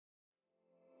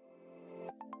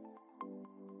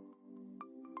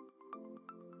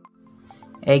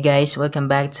Hey guys, welcome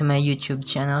back to my YouTube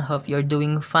channel. Hope you're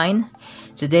doing fine.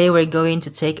 Today we're going to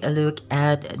take a look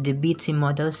at the BT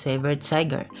model SABER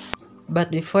Tiger. But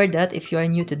before that, if you are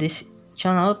new to this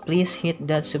channel, please hit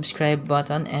that subscribe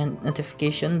button and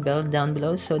notification bell down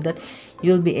below so that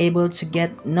you'll be able to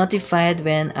get notified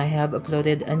when I have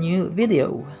uploaded a new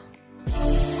video.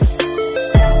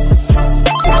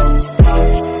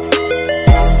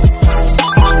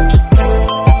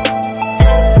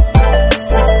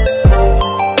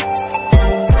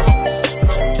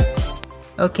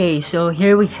 Okay, so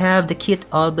here we have the kit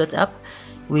all built up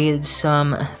with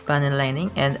some panel lining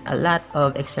and a lot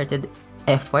of exerted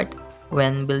effort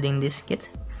when building this kit.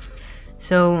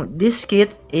 So this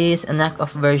kit is a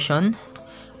knockoff version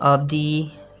of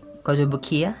the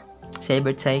Kozubukiya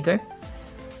SABER Tiger,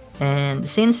 and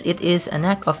since it is a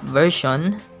knockoff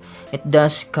version, it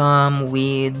does come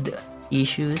with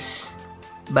issues,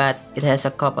 but it has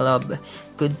a couple of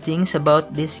good things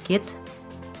about this kit.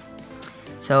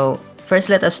 So first,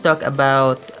 let us talk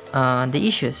about the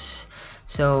issues.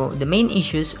 So the main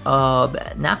issues of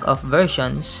knockoff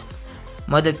versions,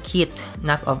 model kit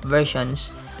knockoff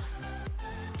versions,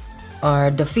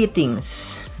 are the fittings.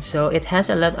 So it has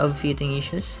a lot of fitting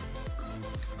issues,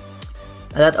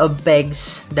 a lot of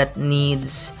pegs that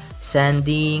needs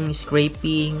sanding,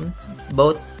 scraping,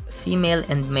 both female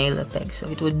and male pegs. So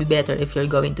it would be better if you're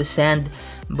going to sand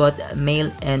both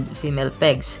male and female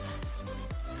pegs.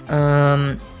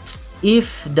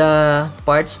 If the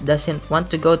parts doesn't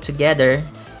want to go together,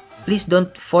 please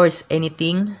don't force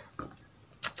anything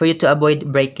for you to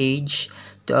avoid breakage,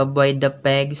 to avoid the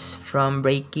pegs from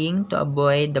breaking, to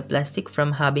avoid the plastic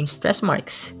from having stress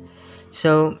marks.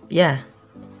 So yeah,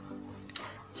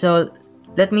 so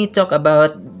let me talk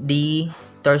about the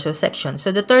torso section.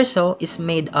 So the torso is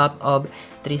made up of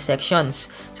 3 sections.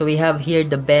 So we have here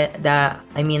the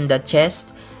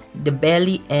chest, the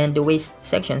belly, and the waist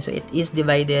section. So it is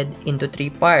divided into 3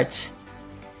 parts.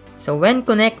 So when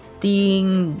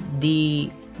connecting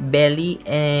the belly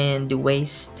and the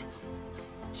waist,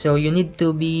 so you need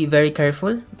to be very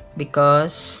careful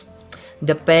because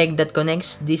the peg that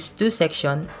connects these 2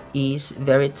 sections is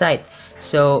very tight.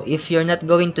 So if you're not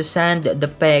going to sand the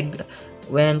peg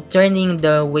when turning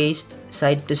the waist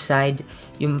side to side,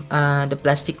 the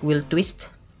plastic will twist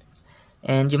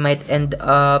and you might end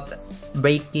up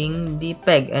breaking the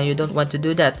peg, and you don't want to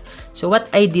do that. So what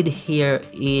I did here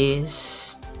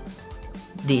is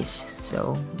this.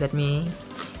 So let me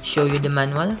show you the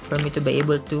manual for me to be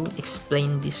able to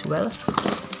explain this well.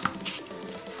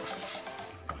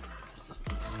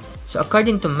 So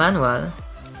according to manual,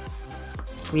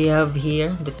 we have here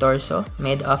the torso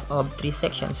made up of 3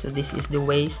 sections. So this is the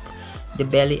waist, the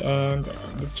belly, and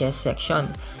the chest section.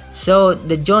 So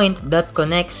the joint that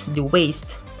connects the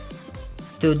waist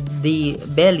to the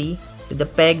belly, so the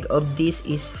peg of this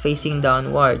is facing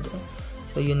downward.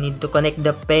 So you need to connect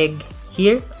the peg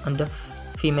here on the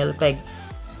female peg.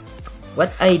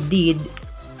 What I did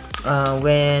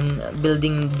when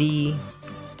building the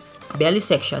belly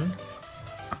section,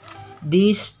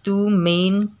 these 2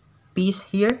 main pieces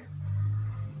here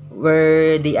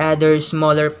where the other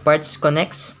smaller parts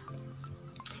connects.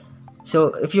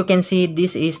 So if you can see,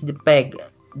 this is the peg,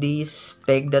 this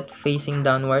peg that facing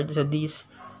downward. So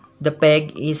the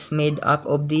peg is made up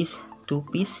of these 2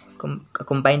 pieces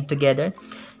combined together.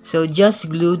 So just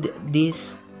glued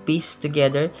this piece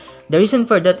together. The reason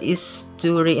for that is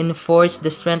to reinforce the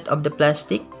strength of the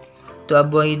plastic, to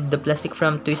avoid the plastic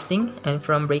from twisting and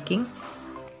from breaking.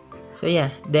 So yeah,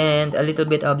 then a little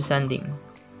bit of sanding.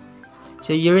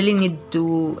 So you really need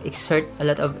to exert a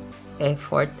lot of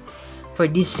effort for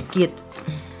this kit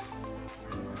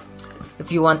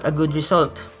if you want a good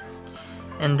result.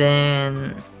 And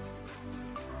then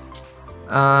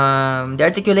the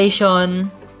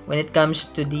articulation when it comes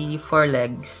to the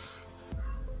forelegs,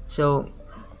 so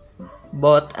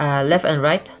both left and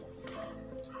right.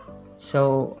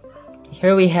 So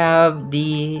here we have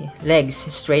the legs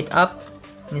straight up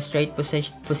in a straight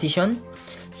position.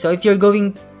 So if you're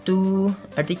going to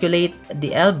articulate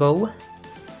the elbow,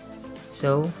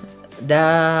 so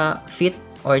the feet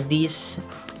or this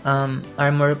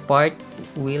armor part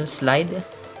will slide.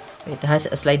 It has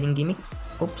a sliding gimmick.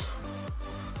 Oops,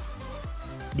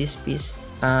 this piece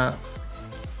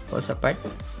falls apart.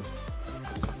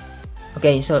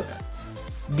 Okay, so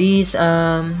this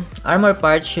armor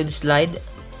part should slide,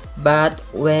 but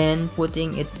when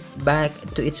putting it back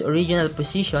to its original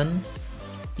position,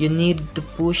 you need to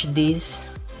push this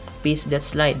piece that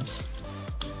slides.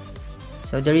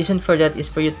 So the reason for that is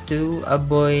for you to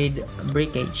avoid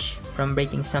breakage from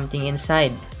breaking something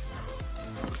inside.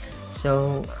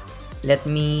 So let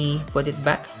me put it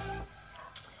back.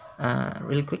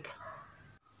 real quick.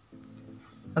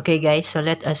 Okay guys, so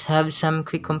let us have some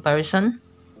quick comparison.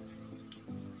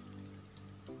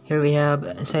 Here we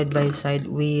have side by side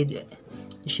with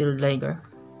the Shield Liger.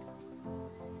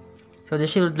 So the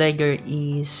Shield Liger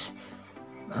is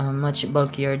much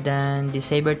bulkier than the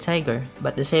Saber Tiger,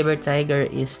 but the Saber Tiger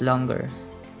is longer.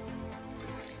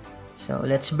 So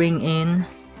let's bring in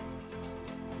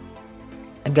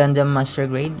a Gundam Master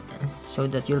Grade so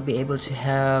that you'll be able to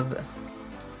have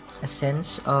a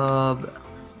sense of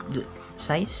the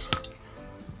size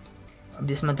of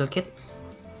this model kit.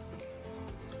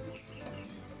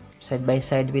 Side by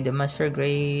side with the Master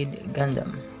Grade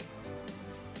Gundam.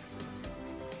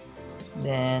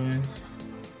 Then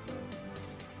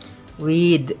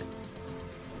with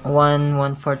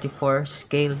 1/144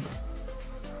 scaled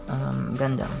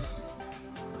Gundam.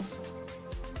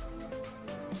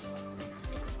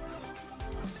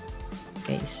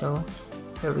 Okay, so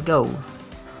here we go.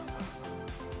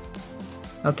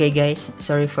 Okay guys,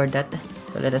 sorry for that.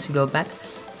 So let us go back.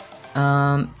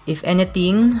 If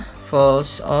anything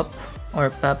falls up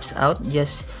or pops out,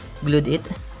 just glued it.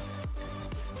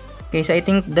 Okay, so I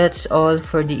think that's all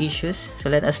for the issues. So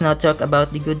let us now talk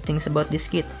about the good things about this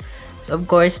kit. So of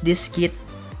course, this kit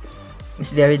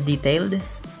is very detailed.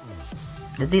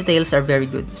 The details are very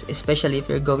good, especially if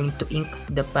you're going to ink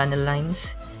the panel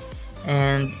lines.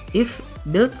 And if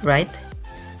built right,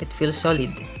 it feels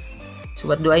solid. So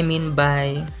what do I mean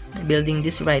by building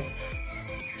this right?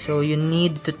 So you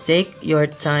need to take your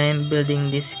time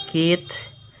building this kit,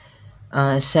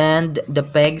 sand the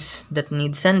pegs that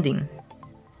need sanding.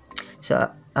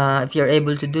 So if you're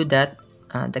able to do that,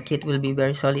 the kit will be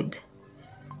very solid.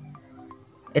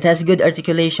 It has good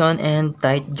articulation and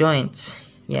tight joints.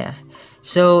 Yeah.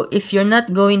 So if you're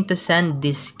not going to sand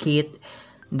this kit,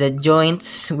 the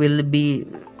joints will be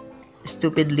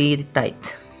stupidly tight.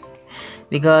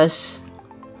 Because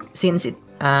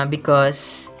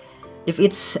if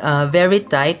it's very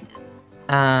tight,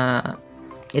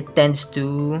 it tends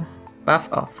to puff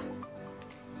off.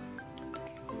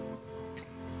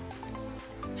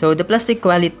 So the plastic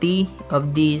quality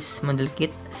of this model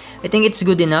kit, I think it's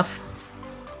good enough.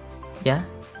 Yeah,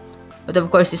 but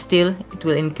of course still it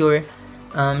will incur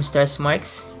stretch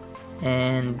marks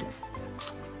and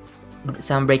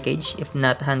some breakage if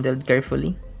not handled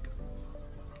carefully.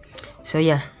 So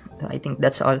yeah, I think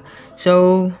that's all.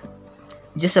 So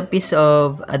just a piece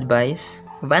of advice,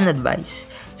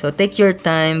 so take your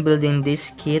time building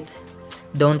this kit.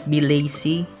 Don't be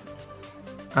lazy.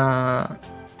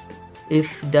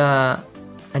 If the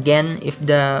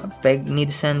peg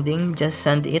needs sanding, just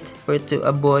sand it for it to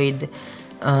avoid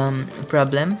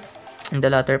problem in the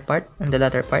latter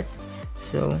part.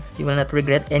 So you will not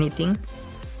regret anything.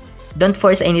 Don't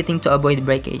force anything to avoid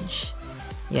breakage.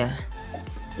 Yeah,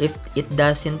 if it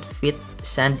doesn't fit,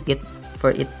 sand it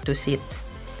for it to sit.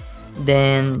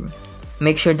 Then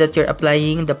make sure that you're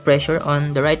applying the pressure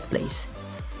on the right place.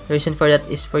 The reason for that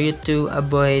is for you to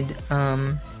avoid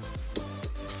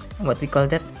what we call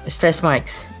that, stress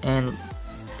marks and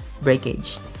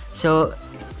breakage. So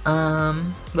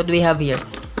what do we have here?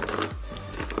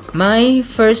 My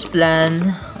first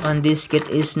plan on this kit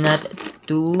is not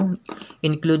to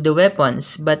include the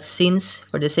weapons, but since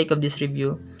for the sake of this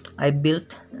review I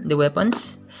built the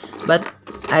weapons, but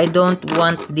I don't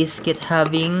want this kit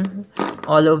having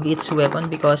all of its weapon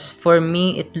because for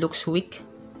me it looks weak,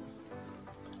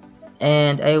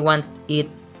 and I want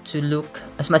it to look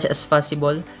as much as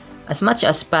possible. I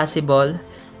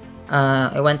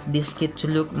want this kit to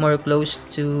look more close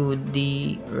to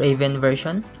the Raven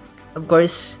version. Of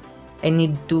course, I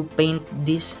need to paint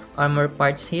these armor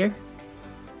parts here,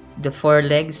 the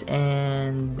forelegs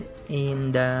and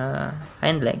in the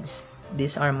hind legs,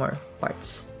 these armor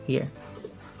parts here.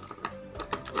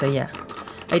 So yeah,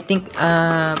 I think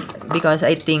because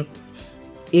I think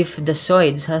if the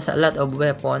Zoids has a lot of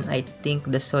weapon, I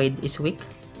think the Zoid is weak.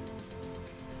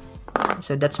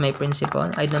 So that's my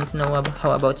principle. I don't know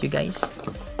how about you guys.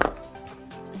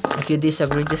 If you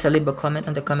disagree, just leave a comment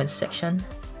on the comment section.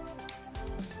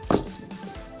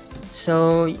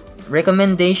 So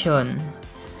recommendation,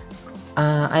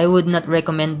 I would not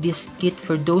recommend this kit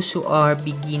for those who are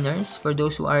beginners, for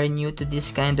those who are new to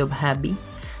this kind of hobby,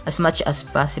 as much as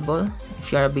possible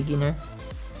if you are a beginner.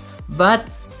 But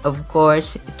of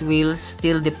course it will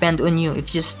still depend on you.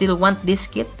 If you still want this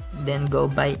kit, then go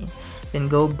buy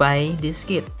this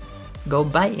kit, go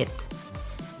buy it.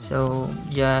 So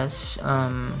just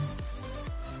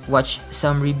watch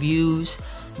some reviews,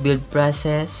 build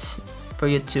process for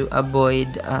you to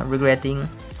avoid regretting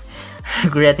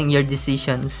your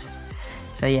decisions.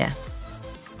 So yeah,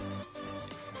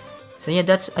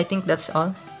 I think that's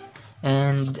all.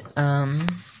 And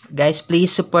guys,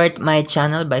 please support my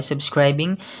channel by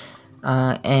subscribing,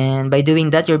 and by doing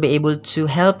that you'll be able to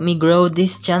help me grow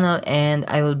this channel, and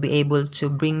I will be able to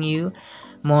bring you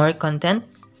more content.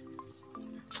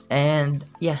 And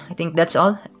yeah, I think that's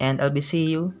all, and I'll be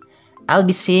seeing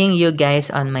you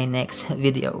guys on my next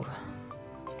video.